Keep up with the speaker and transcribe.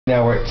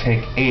Now we're at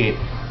take 8,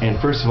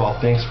 and first of all,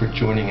 thanks for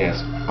joining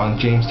us on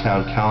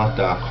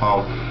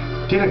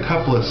JamestownTalent.com. Did a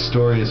couple of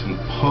stories and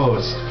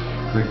posts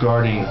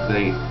regarding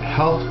the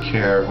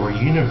healthcare or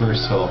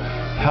universal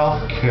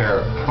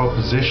healthcare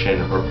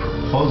proposition or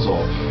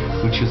proposal,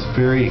 which is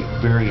very,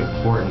 very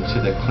important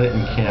to the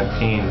Clinton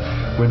campaign,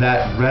 where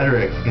that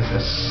rhetoric is a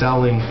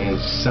selling and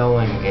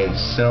selling and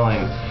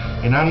selling.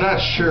 And I'm not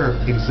sure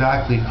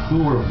exactly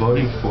who we're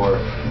voting for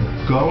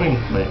going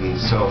Clinton.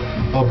 So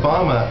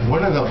Obama,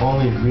 one of the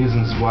only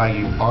reasons why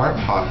you are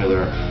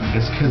popular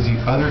is because the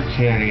other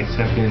candidates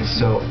have been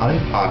so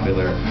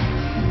unpopular.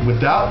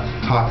 Without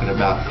talking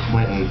about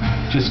Clinton,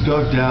 just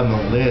go down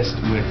the list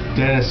with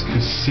Dennis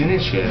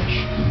Kucinich,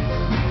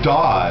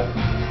 Dodd,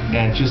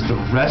 and just the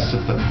rest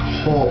of the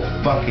whole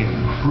fucking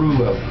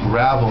crew of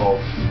gravel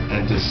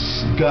and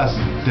disgust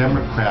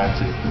Democrats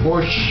and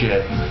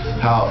horseshit.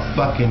 How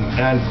fucking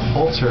Ann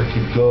Coulter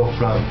could go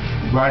from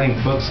writing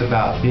books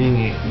about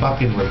being a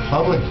fucking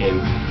Republican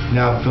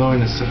now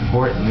going to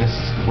support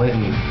Mrs.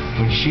 Clinton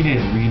when she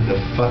didn't read the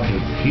fucking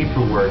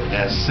paperwork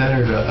as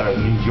Senator of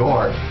New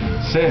York,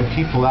 sending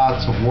people out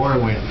to war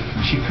when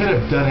she could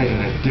have done it in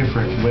a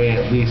different way,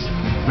 at least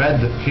read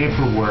the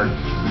paperwork,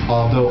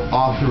 although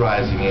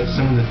authorizing it.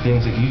 Some of the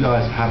things that you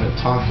guys haven't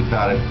talked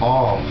about at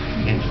all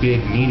in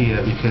big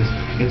media, because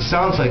it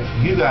sounds like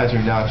you guys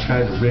are now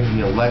trying to rig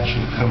the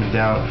election coming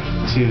down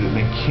to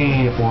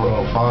McCain or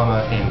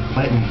Obama and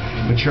Clinton,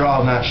 but you're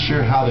all not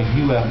sure how the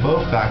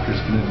UFO factor is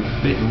going to be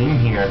fitting in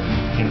here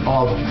and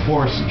all the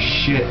horse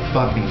shit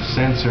fucking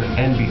censor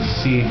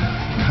NBC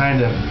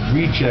kind of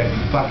reject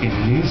fucking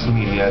news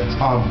media.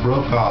 Tom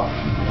Brokaw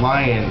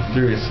lying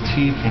through his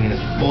teeth in his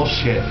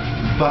bullshit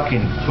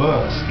fucking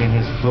books and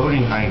his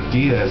voting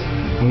ideas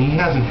when he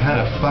hasn't had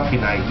a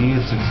fucking idea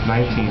since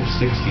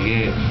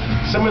 1968.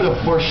 Some of the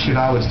horse shit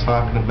I was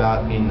talking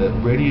about in the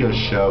radio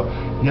show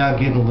now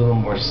getting a little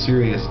more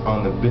serious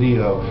on the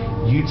video,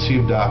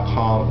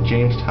 youtube.com,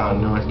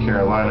 Jamestown, North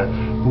Carolina.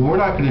 But we're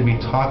not going to be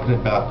talking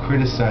about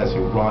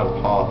criticizing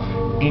Ron Paul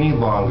any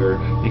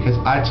longer, because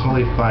I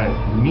totally find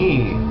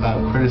me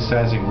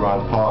criticizing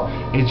Ron Paul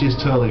is just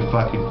totally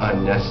fucking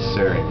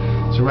unnecessary.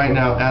 So right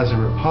now, as a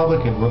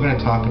Republican, we're going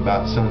to talk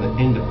about some of the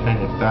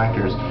independent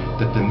factors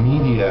that the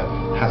media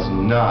has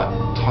not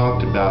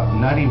talked about,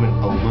 not even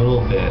a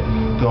little bit,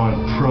 going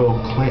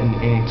pro-Clinton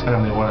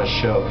anytime they want to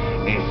show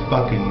a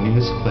fucking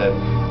news clip,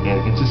 and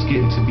it's just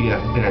getting to be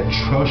an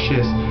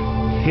atrocious,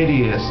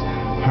 hideous,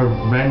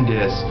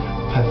 horrendous,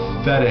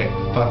 pathetic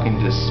fucking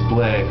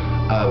display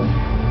of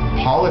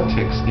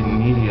politics in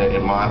media,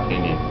 in my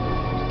opinion.